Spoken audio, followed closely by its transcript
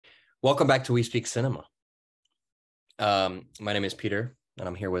Welcome back to We Speak Cinema. My name is Peter, and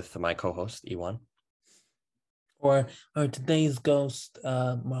I'm here with my co-host Iwan. Or today's ghost,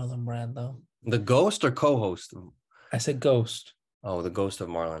 Marlon Brando. The ghost or co-host? I said ghost. Oh, the ghost of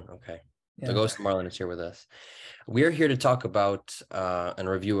Marlon. Okay, the Yeah. ghost of Marlon is here with us. We are here to talk about and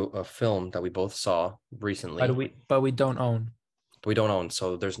review a film that we both saw recently. But we don't own. We don't own,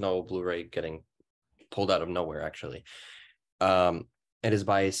 so there's no Blu-ray getting pulled out of nowhere. Actually, um, it is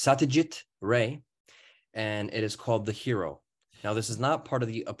by Satyajit Ray, and it is called The Hero. Now, this is not part of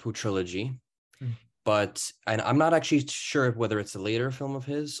the Apu trilogy. Mm. But I'm not actually sure whether it's a later film of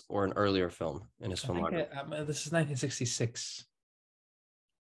his or an earlier film in his I think filmography. this is 1966.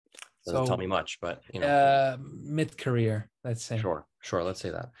 Doesn't tell So me much, but mid-career, let's say. sure, let's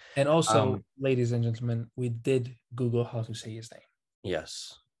say that. And also, Um, ladies and gentlemen, we did Google how to say his name.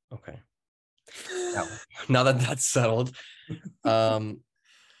 yes, okay. Now that that's settled, um,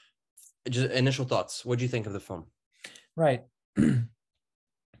 just initial thoughts. What do you think of the film? Right.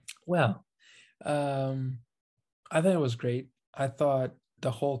 Well, I thought it was great. I thought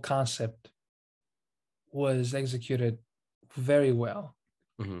the whole concept was executed very well.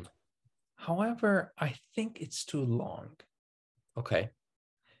 Mm-hmm. However, I think it's too long. Okay.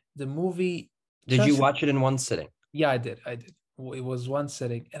 The movie Did you just, watch it in one sitting? yeah, I did. It was one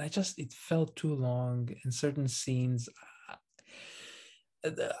sitting, and it felt too long in certain scenes.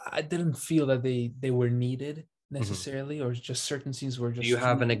 I didn't feel that they were needed Mm-hmm. necessarily, or just certain scenes were Do you just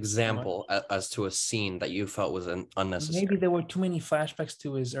have too an much. example as to a scene that you felt was Maybe unnecessary? there were too many flashbacks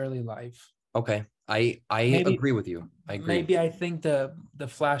to his early life. Okay, I Maybe agree with you. I agree. maybe I think the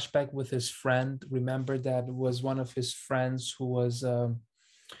flashback with his friend, remember that was one of his friends who was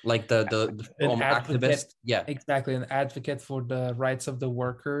Like the an advocate, activist. Yeah, exactly, an advocate for the rights of the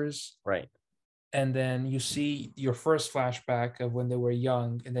workers. right. And then you see your first flashback of when they were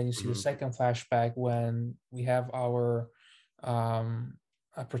young, and then you see the Hmm. second flashback when we have our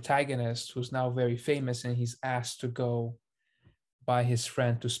a protagonist who's now very famous, and he's asked to go by his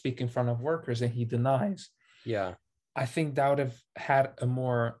friend to speak in front of workers, and he denies. Yeah, I think that would have had a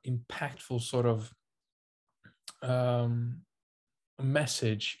more impactful sort of um,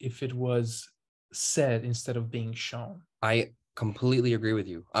 message if it was said instead of being shown. I completely agree with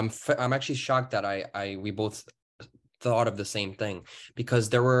you. I'm actually shocked that I we both thought of the same thing because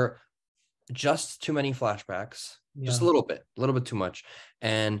there were just too many flashbacks, just Yeah, a little bit too much.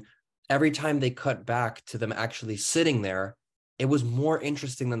 And every time they cut back to them actually sitting there, it was more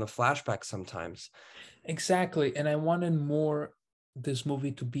interesting than the flashback sometimes. exactly. And I wanted more this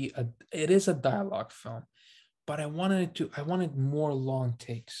movie to be it is a dialogue film, but I wanted more long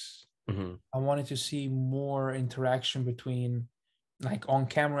takes. Hmm. I wanted to see more interaction between, like, on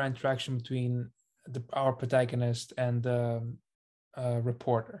camera interaction between our protagonist and the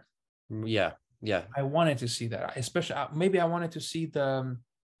reporter. Yeah, yeah, I wanted to see that, especially maybe I wanted to see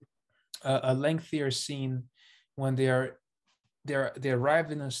a lengthier scene when they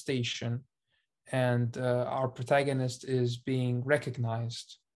arrive in a station, and our protagonist is being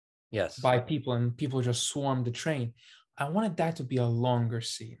recognized yes. by people, and people just swarm the train. I wanted that to be a longer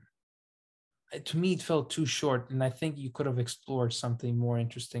scene. To me, it felt too short, and I think you could have explored something more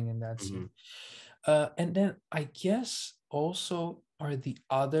interesting in that Hmm. scene. And then I guess also are the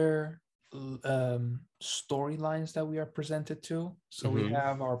other storylines that we are presented to. So we Hmm.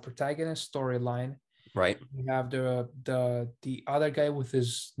 have our protagonist storyline. Right. We have the other guy with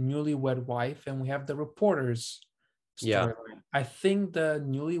his newlywed wife, and we have the reporter's Yeah. storyline. I think the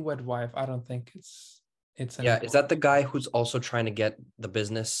newlywed wife, I don't think it's an Yeah. Is that important. the guy who's also trying to get the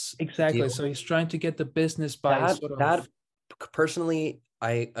business Exactly. deal? So he's trying to get the business by That sort of. that personally,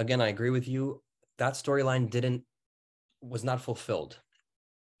 I agree with you. That storyline didn't was not fulfilled.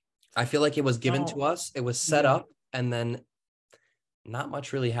 I feel like it was given to No, us, it was set yeah. up, and then not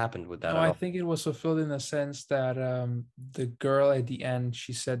much really happened with that No, at I all. think it was fulfilled in the sense that the girl at the end,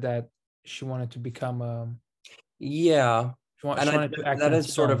 she said that she wanted to become Yeah. And she wanted to act that in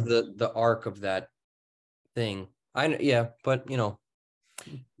is sort of film. the arc of that thing. Yeah, but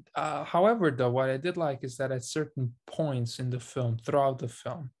However, though, what I did like is that at certain points in the film, throughout the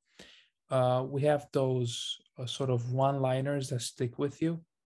film, we have those sort of one-liners that stick with you.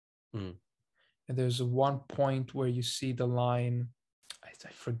 mm, And there's one point where you see the line, I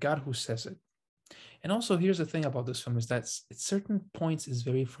forgot who says it. And also, here's the thing about this film is that at certain points is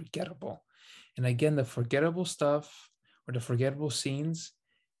very forgettable. And again, the forgettable stuff or the forgettable scenes,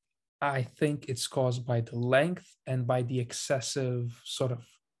 I think it's caused by the length and by the excessive sort of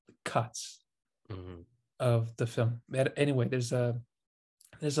cuts mhm. of the film. But anyway, there's a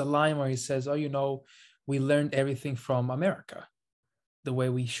line where he says, "Oh, we learned everything from America." the way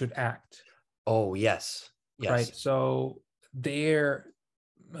we should act, Oh, yes. right? Yes. So they're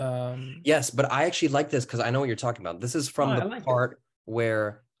Yes, but I actually like this because I know what you're talking about. This is oh, from I the like it. part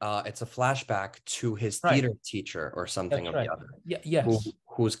where it's a flashback to his Right. theater teacher or something That's of the right. other, Yeah, who yes.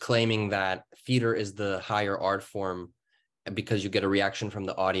 who's claiming that theater is the higher art form because you get a reaction from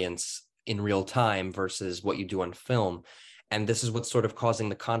the audience in real time versus what you do on film. And this is what's sort of causing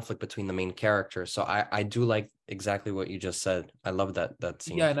the conflict between the main characters. So I do like exactly what you just said. I love that Yeah,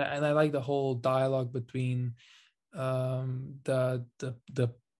 scene. and I like the whole dialogue between the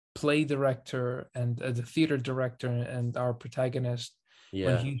play director and the theater director and our protagonist,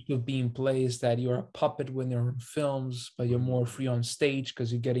 when Yeah. he's still being plays that you're a puppet when you're in films, but you're Mhm. more free on stage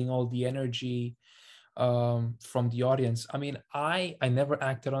because you're getting all the energy from the audience. I mean, I never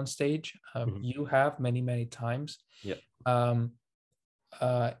acted on stage. Mhm. You have many times. Yeah. Um,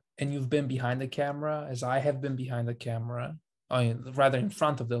 and you've been behind the camera as I have been behind the camera, I mean, rather in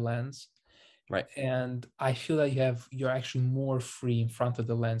front of the lens. Right. And I feel that you're actually more free in front of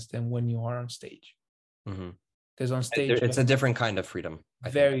the lens than when you are on stage. Mhm. Because on stage you It's have a different kind of freedom, I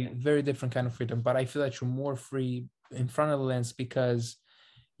think. very different kind of freedom. But I feel that you're more free in front of the lens because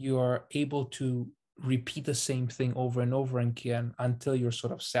you are able to repeat the same thing over and over again until you're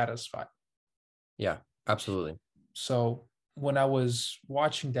sort of satisfied. Yeah, absolutely. So when I was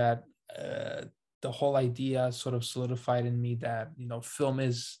watching that, the whole idea sort of solidified in me that film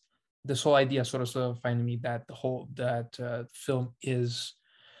is this whole idea sort of solidified in me that film is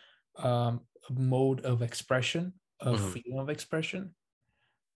a mode of expression, of Mhm. freedom of expression,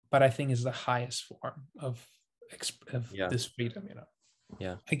 but I think is the highest form of Yeah. this freedom.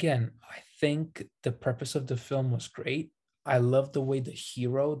 Yeah. Again, I think the purpose of the film was great. I love the way the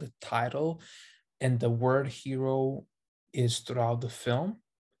hero, the title, and the word hero is throughout the film,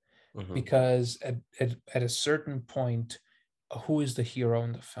 Mhm. because at a certain point, who is the hero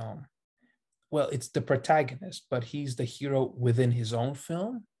in the film? Well, it's the protagonist, but he's the hero within his own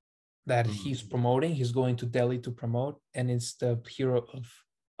film that Mhm. he's promoting. He's going to Delhi to promote, and it's the hero of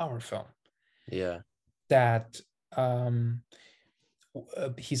our film Yeah. that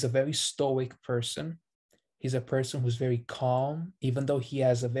he's a very stoic person. He's a person who's very calm, even though he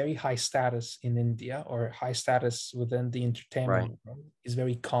has a very high status in India or high status within the Right. entertainment world. He's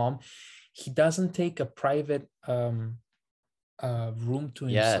very calm. He doesn't take a private room to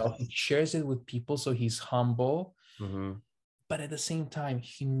himself. He Yes. shares it with people, so he's humble. Mhm. But at the same time,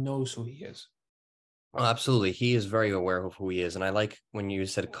 he knows who he is. Oh, absolutely. He is very aware of who he is. And I like when you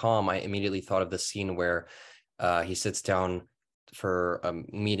said calm, I immediately thought of the scene where he sits down for a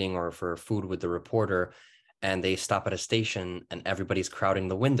meeting or for food with the reporter, and they stop at a station and everybody's crowding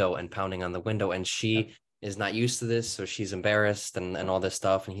the window and pounding on the window. And Yeah. she is not used to this. So she's embarrassed and all this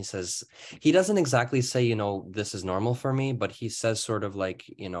stuff. And he says, he doesn't exactly say, this is normal for me, but he says sort of like,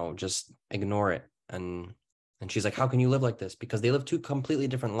 just ignore it. And she's like, how can you live like this? Because they live two completely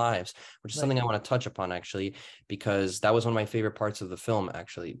different lives, which is Right. something I want to touch upon actually, because that was one of my favorite parts of the film,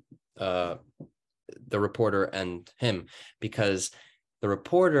 actually. The reporter and him, because the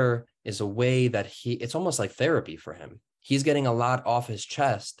reporter is a way that it's almost like therapy for him. He's getting a lot off his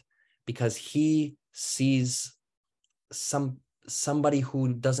chest because he sees somebody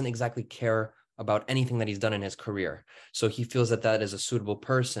who doesn't exactly care about anything that he's done in his career. So he feels that that is a suitable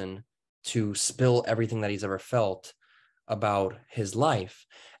person to spill everything that he's ever felt about his life.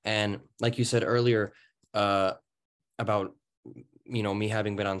 And like you said earlier, about me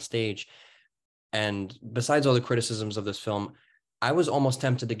having been on stage, and besides all the criticisms of this film, I was almost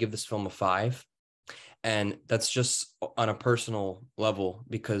tempted to give this film a 5. And that's just on a personal level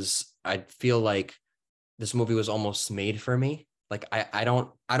because I feel like this movie was almost made for me. Like I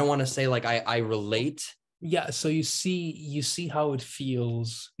don't want to say like I relate. Yeah, so you see how it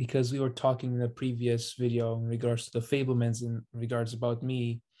feels, because we were talking in the previous video in regards to the Fablemans, in regards about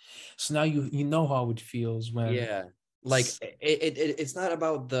me. So now you know how it feels when Yeah. Like it's not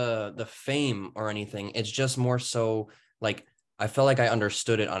about the fame or anything. It's just more so like I felt like I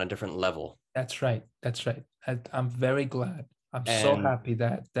understood it on a different level. that's right. That's right. I'm very glad. I'm so And happy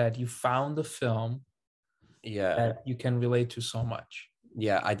that you found a film yeah, that you can relate to so much.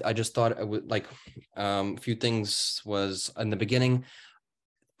 yeah, I just thought it would like a few things was in the beginning.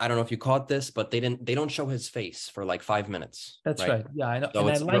 I don't know if you caught this, but they don't show his face for like 5 minutes, That's right? right. Yeah, I know, So and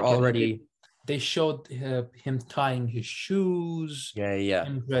I it's you're like it. already They showed him tying his shoes, yeah, yeah,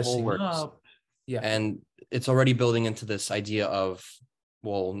 him the whole dressing works. up. Yeah, And it's already building into this idea of,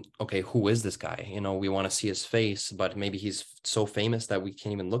 well, okay, who is this guy? We want to see his face, but maybe he's so famous that we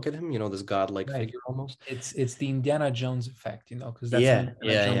can't even look at him, this godlike right. figure almost. It's the Indiana Jones effect, because that's how Yeah, Indiana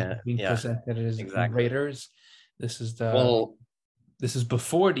yeah, Jones yeah, is being yeah, presented as in exactly. Raiders. This is the Well, This is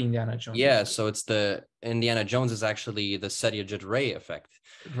before the Indiana Jones. Yeah, so it's the Indiana Jones is actually the Satyajit Ray effect.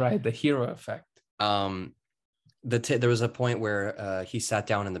 Right, the hero effect. There was a point where he sat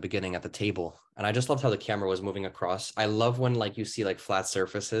down in the beginning at the table, and I just loved how the camera was moving across. I love when like you see like flat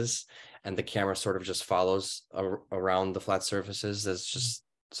surfaces and the camera sort of just follows around the flat surfaces. That's just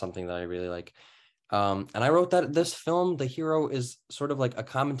something that I really like. And I wrote that this film, The Hero, is sort of like a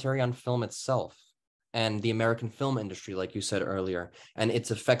commentary on film itself and the American film industry, like you said earlier, and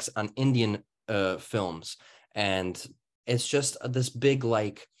its effects on Indian films. And it's just this big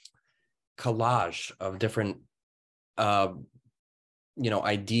like collage of different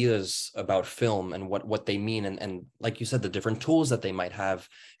ideas about film and what they mean, and like you said, the different tools that they might have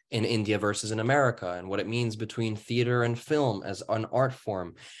in India versus in America, and what it means between theater and film as an art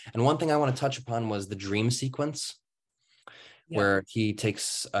form. And one thing I want to touch upon was the dream sequence, where he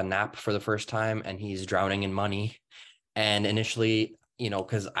takes a nap for the first time and he's drowning in money. And initially,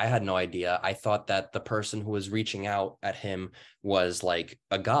 because I had no idea, I thought that the person who was reaching out at him was like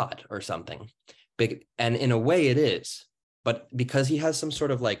a god or something big, and in a way it is, but because he has some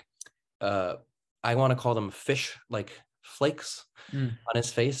sort of like I want to call them fish like flakes on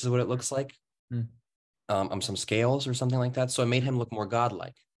his face is what it looks like. Some scales or something like that, so it made him look more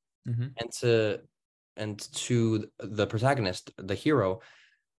godlike. And to the protagonist, the hero,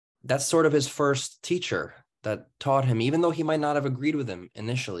 that's sort of his first teacher that taught him, even though he might not have agreed with him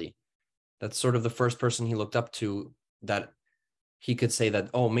initially. That's sort of the first person he looked up to, that he could say that,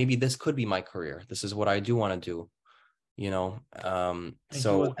 oh, maybe this could be my career. This is what I do want to do,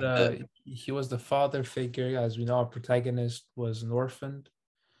 So he was the father figure. As we know, our protagonist was an orphan.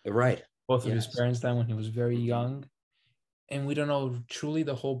 Right. Both of his parents died when he was very young. And we don't know truly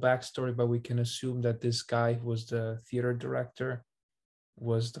the whole backstory, but we can assume that this guy who was the theater director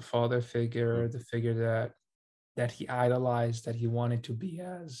was the father figure, the figure that he idolized, that he wanted to be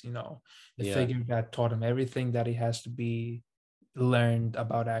as, the figure that taught him everything that he has to be learned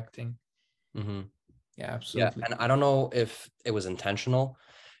about acting. Yeah, absolutely. And I don't know if it was intentional,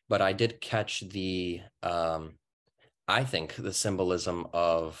 but I did catch the I think the symbolism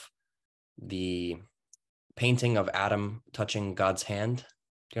of the painting of Adam touching God's hand. Do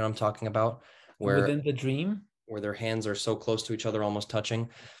you know what I'm talking about? Within the dream, where their hands are so close to each other, almost touching.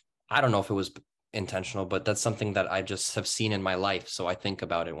 I don't know if it was intentional, but that's something that I just have seen in my life, so I think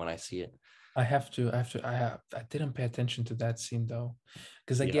about it when I see it. I didn't pay attention to that scene though,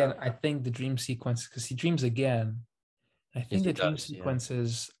 because again, I think the dream sequence, because he dreams again. I think the dream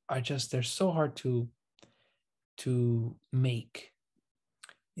sequences are just, they're so hard to make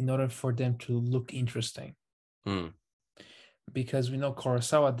in order for them to look interesting. Because we know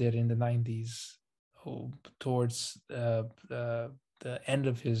Kurosawa did in the 90s, towards the end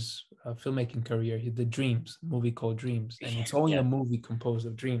of his filmmaking career, he did Dreams, a movie called Dreams, and it's only a movie composed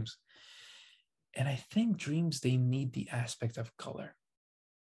of dreams. And I think dreams, they need the aspect of color.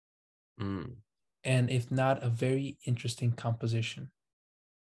 And if not, a very interesting composition.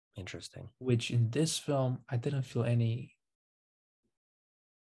 Interesting. Which in this film, I didn't feel any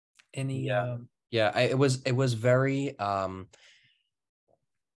it was very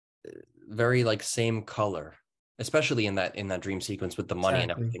very like same color, especially in that dream sequence with the money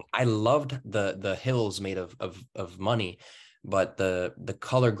and everything. I loved the hills made of money, but the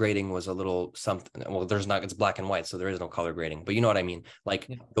color grading was a little something. Well, it's black and white, so there is no color grading, but you know what I mean, like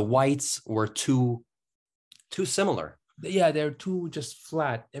the whites were too similar. They're too just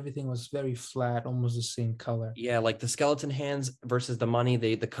flat. Everything was very flat, almost the same color. Like the skeleton hands versus the money,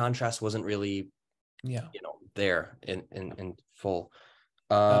 the contrast wasn't really there in full.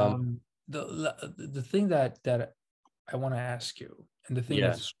 The thing that I want to ask you, and the thing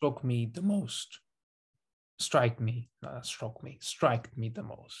that struck me the most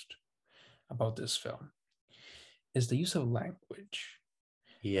about this film is the use of language.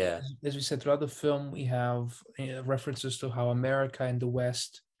 As we said, throughout the film, we have references to how America and the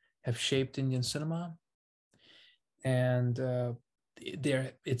West have shaped Indian cinema, and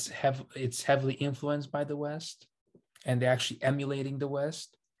it's heavily influenced by the West, and they're actually emulating the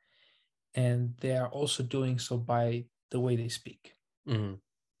West, and they are also doing so by the way they speak.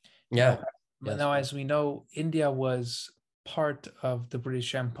 Now, as we know, India was part of the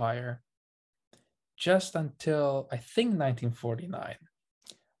British Empire just until, I think, 1949.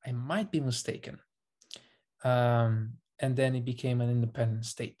 I might be mistaken. And then it became an independent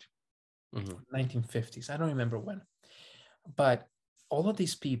state. 1950s. I don't remember when. But all of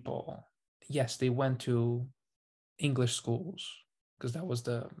these people, yes, they went to English schools because that was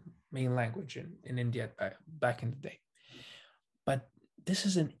the main language in India back in the day. But this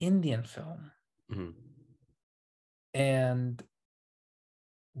is an Indian film. And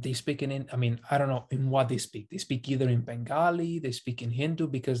they speak I mean, I don't know in what they speak. They speak either in Bengali, they speak in Hindu,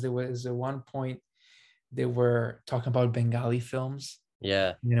 because there was at one point they were talking about Bengali films.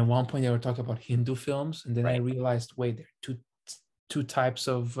 Yeah, And then at one point they were talking about Hindu films. And then I right. realized, wait, there are two types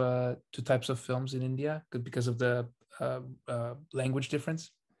of films in India because of the language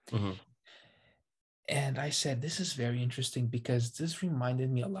difference. Mhm. And I said, this is very interesting because this reminded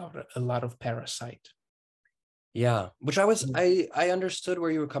me a lot of Parasite. Yeah, which I understood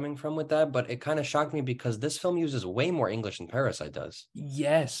where you were coming from with that, but it kind of shocked me because this film uses way more English than Parasite does.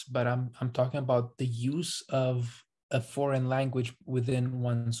 Yes, but I'm talking about the use of a foreign language within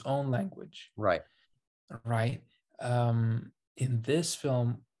one's own language, Right. right? In this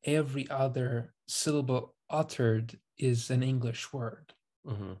film, every other syllable uttered is an English word,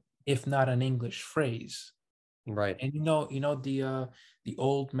 Hmm. if not an English phrase. Right. And the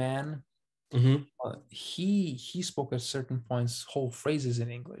old man, Hmm. he spoke at certain points whole phrases in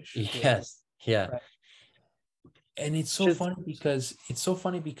English, Yes. Yeah. right? And Just it's so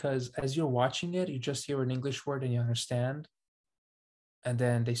funny because as you're watching it, you just hear an English word and you understand, and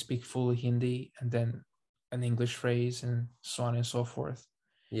then they speak fully Hindi, and then an English phrase, and so on and so forth.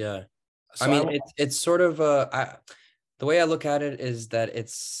 yeah. I So mean, it's sort of the way I look at it is that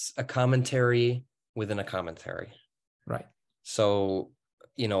it's a commentary within a commentary. right. So,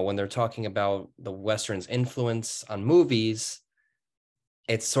 when they're talking about the Western's influence on movies,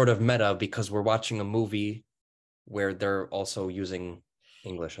 it's sort of meta because we're watching a movie where they're also using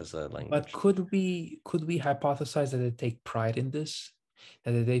English as a But language. could we hypothesize that they take pride in this?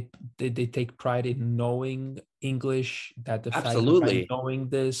 That they take pride in knowing English, that the fact that by Absolutely. knowing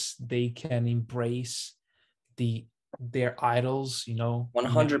this, they can embrace their idols, 100%.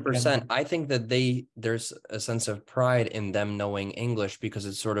 American. I think that there's a sense of pride in them knowing English because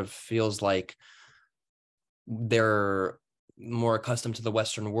it sort of feels like they're more accustomed to the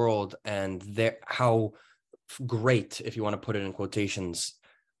Western world and how great, if you want to put it in quotations,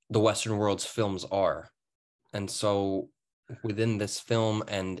 the Western world's films are. And so within this film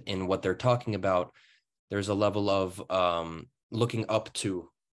and in what they're talking about, there's a level of looking up to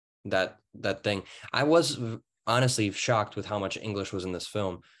that thing. I was honestly shocked with how much English was in this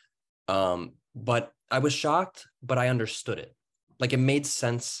film. But I was shocked, but I understood it. Like it made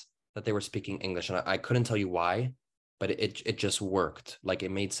sense that they were speaking English, and I couldn't tell you why, but it just worked. Like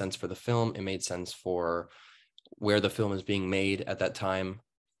it made sense for the film. It made sense for where the film is being made at that time.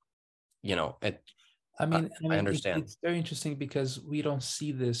 It. I I, mean, I I mean, understand. it's very interesting because we don't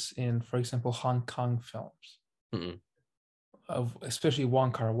see this in, for example, Hong Kong films, Mm-mm. of especially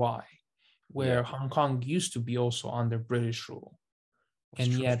Wong Kar-wai, Yeah, where Hong Kong used to be also under British rule, that's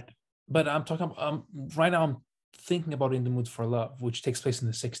and true. yet, but I'm talking right now. I'm thinking about In the Mood for Love, which takes place in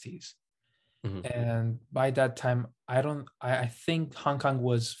the '60s, Hmm. and by that time, I don't. I think Hong Kong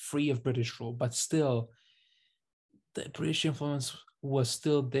was free of British rule, but still, the British influence was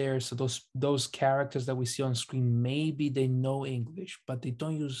still there. So those characters that we see on screen, maybe they know English, but they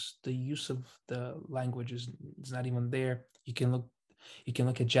don't use the use of the languages. It's not even there. You can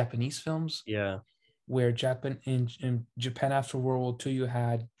look at Japanese films Yeah. where in Japan after World War II, you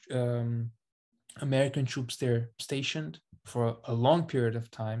had American troops there stationed for a long period of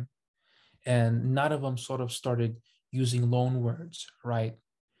time, and none of them sort of started using loan words, right?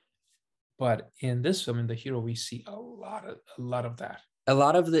 But in this film, in The Hero, we see a lot of that. A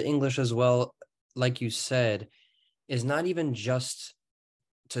lot of the English as well, like you said, is not even just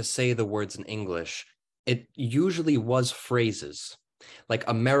to say the words in English. It usually was phrases, like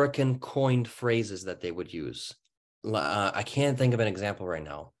American coined phrases that they would use. I can't think of an example right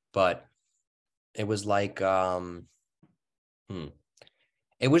now, but it was like hmm,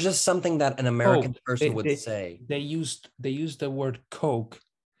 it was just something that an Oh, American person they would they say. they used the word Coke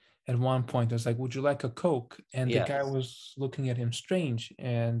at one point. I was like, "Would you like a Coke?" And the guy Yes. was looking at him strange,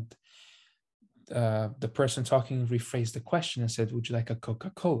 and the person talking rephrased the question and said, "Would you like a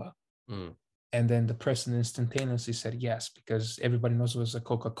Coca-Cola?" Mm, And then the person instantaneously said yes, because everybody knows it was a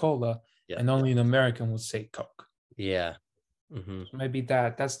Coca-Cola, yeah. and only an American would say Coke. Yeah. Hmm. So maybe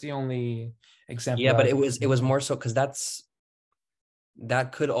that's the only example Yeah, that but I it was can. more so because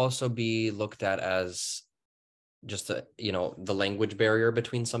that could also be looked at as just the language barrier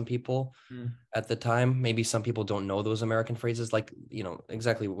between some people Mm. at the time. Maybe some people don't know those American phrases, like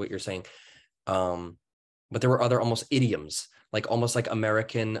exactly what you're saying. um but there were other almost idioms, like almost like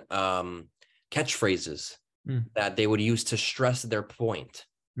American catchphrases Mm. that they would use to stress their point,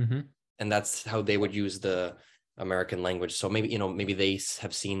 Mm-hmm. and that's how they would use the American language. So maybe they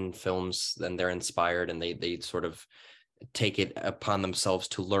have seen films and they're inspired, and they sort of take it upon themselves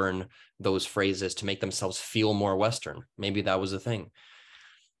to learn those phrases to make themselves feel more Western. Maybe that was a thing.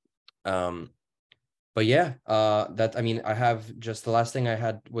 Um, but yeah, that I mean, I have just the last thing I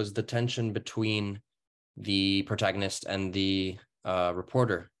had was the tension between the protagonist and the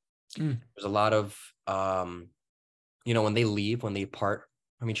reporter. Mm, There's a lot of when they leave, when they part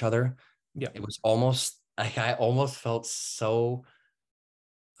from each other, yeah. it was almost like I almost felt so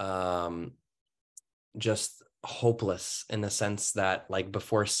um just hopeless in the sense that like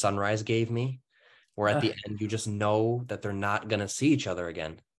before Sunrise gave me, where at the end you just know that they're not gonna see each other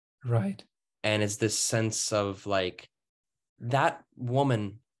again. Right. And it's this sense of like that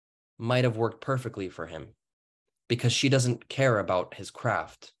woman might have worked perfectly for him because she doesn't care about his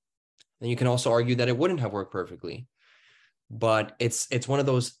craft. And you can also argue that it wouldn't have worked perfectly. But it's one of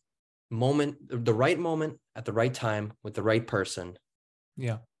those the right moment at the right time with the right person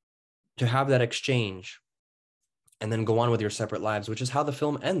Yeah. to have that exchange and then go on with your separate lives, which is how the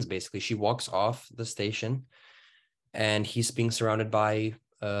film ends. Basically, she walks off the station and he's being surrounded by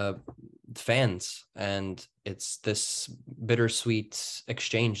fans, and it's this bittersweet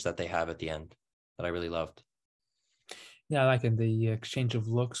exchange that they have at the end that I really loved. Yeah, like in the exchange of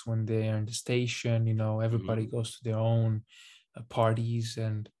looks when they're in the station, everybody Mhm. goes to their own parties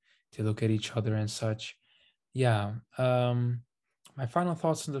and they look at each other and such. Yeah. My final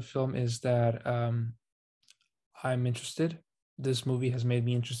thoughts on the film is that I'm interested. This movie has made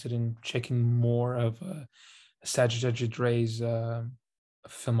me interested in checking more of Satyajit Ray's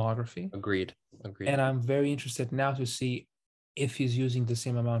filmography. Agreed. Agreed. And I'm very interested now to see if he's using the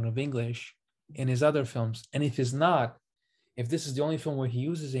same amount of English in his other films. And if he's not, if this is the only film where he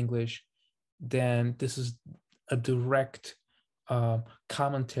uses English, then this is a direct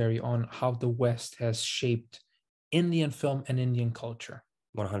commentary on how the West has shaped Indian film and Indian culture.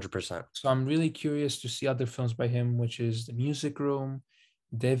 100%. So I'm really curious to see other films by him, which is The Music Room,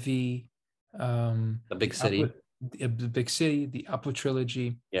 Devi, The Big the Apu, City. the Big City, the Apu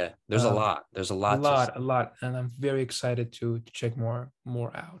trilogy. Yeah, there's a Um, lot. There's a a lot to lot, a lot, and I'm very excited to check more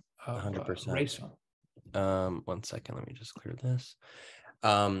out of 100%. Ray's film. 1 second, let me just clear this.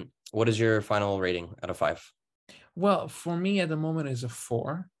 What is your final rating out of 5? Well, for me at the moment is a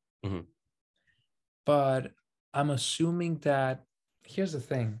 4, Mhm. but I'm assuming that here's the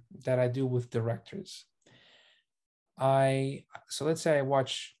thing that I do with directors. So let's say I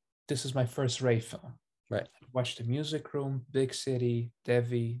watch this is my first Ray film. Right. I watched The Music Room, Big City,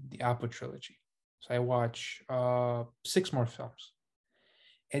 Devi, the Apu trilogy. So I watch 6 more films.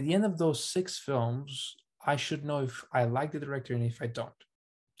 At the end of those 6 films, I should know if I like the director and if I don't.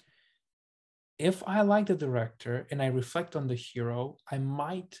 If I like the director and I reflect on the hero, I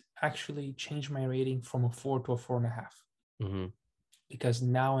might actually change my rating from a 4 to a 4.5 Hmm. because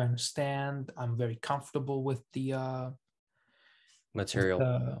now I understand. I'm very comfortable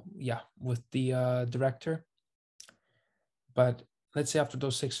Material. with the director. But let's say after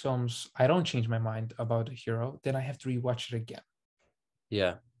those 6 films, I don't change my mind about the hero, then I have to rewatch it again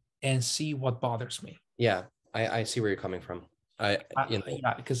Yeah. and see what bothers me. Yeah. I see where you're coming from.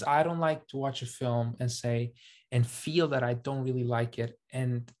 Yeah, because I don't like to watch a film and say and feel that I don't really like it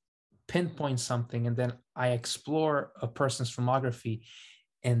and pinpoint something, and then I explore a person's filmography,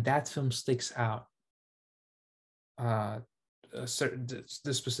 and that film sticks out.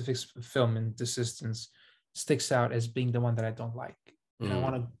 The specific film in this instance sticks out as being the one that I don't like, and I mm,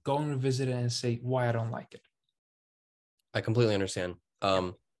 want to go and revisit it and say why I don't like it. I completely understand.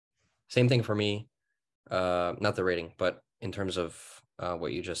 Yeah, Same thing for me. Not the rating, but in terms of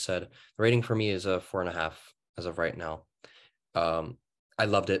what you just said, the rating for me is a 4.5 as of right now. Um, I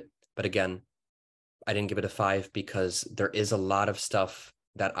loved it, but again, I didn't give it a 5 because there is a lot of stuff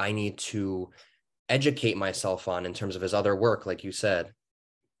that I need to educate myself on in terms of his other work, like you said,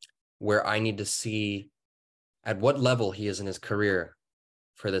 where I need to see at what level he is in his career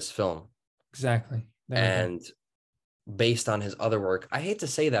for this film. exactly. There we go. And based on his other work, I hate to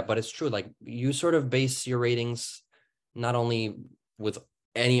say that, but it's true. Like you sort of base your ratings not only with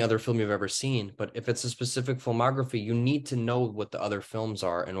any other film you've ever seen, but if it's a specific filmography, you need to know what the other films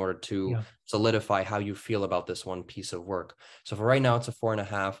are in order to Yeah, solidify how you feel about this one piece of work. So for right now, it's a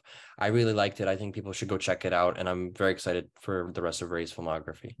 4.5. I really liked it. I think people should go check it out, and I'm very excited for the rest of Ray's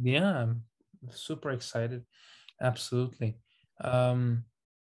filmography. yeah, I'm super excited. Absolutely. Um,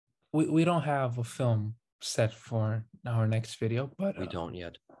 we don't have a film set for our next video, but We don't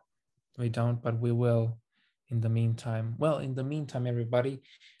yet. we don't, but we will in the meantime. Well, in the meantime, everybody,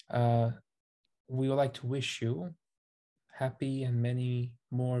 uh, we would like to wish you happy and many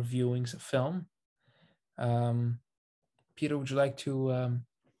more viewings of film. Um, Peter, would you like to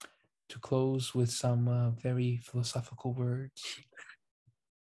close with some very philosophical words?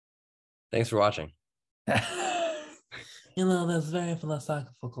 Thanks for watching. That's very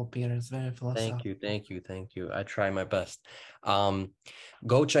philosophical, Peter. It's very Thank philosophical. you, thank you, thank you. I try my best.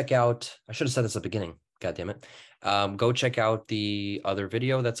 Go check out, I should have said this at the beginning. God damn it. Go check out the other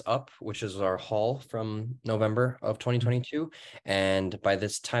video that's up, which is our haul from November of 2022. And by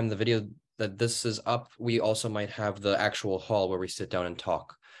this time, the video that this is up, we also might have the actual haul where we sit down and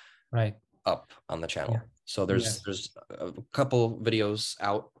talk Right. up on the channel. Yeah. So Yes. there's a couple videos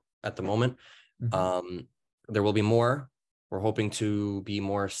out at the moment. Mhm. There will be more. We're hoping to be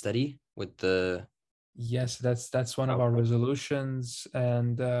more steady with the Yes, that's one of our output. resolutions,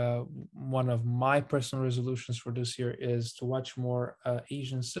 and one of my personal resolutions for this year is to watch more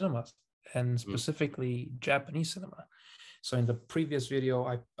Asian cinemas, and Mm. specifically Japanese cinema. So in the previous video,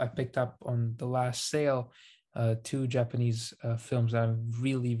 I picked up on the last sale two Japanese films that I'm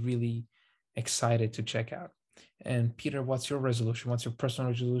really, really excited to check out. And Peter, what's your resolution? What's your personal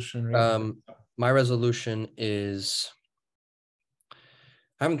resolution related to? My resolution is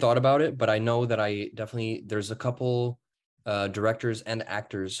I haven't thought about it, but I know that I definitely there's a couple directors and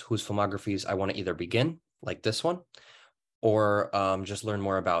actors whose filmographies I want to either begin, like this one, or just learn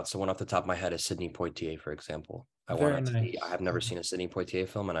more about. So one off the top of my head is Sidney Poitier, for example. I want Very to see. I nice. have never seen a Sidney Poitier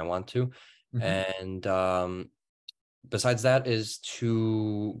film, and I want to. Mhm. And besides that, is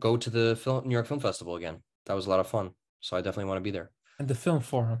to go to the New York Film Festival again. That was a lot of fun. So I definitely want to be there. And the film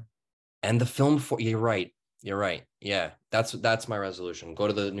forum. And the film for you're right. You're right. Yeah, that's my resolution. Go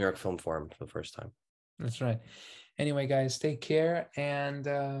to the New York Film Forum for the first time. That's right. Anyway, guys, take care and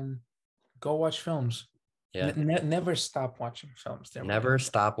go watch films. Yeah. Never stop watching films. There we go. Never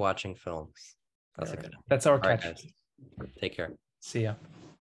stop watching films. That's All a right. good one. That's our All right, catch. guys. Take care. See ya.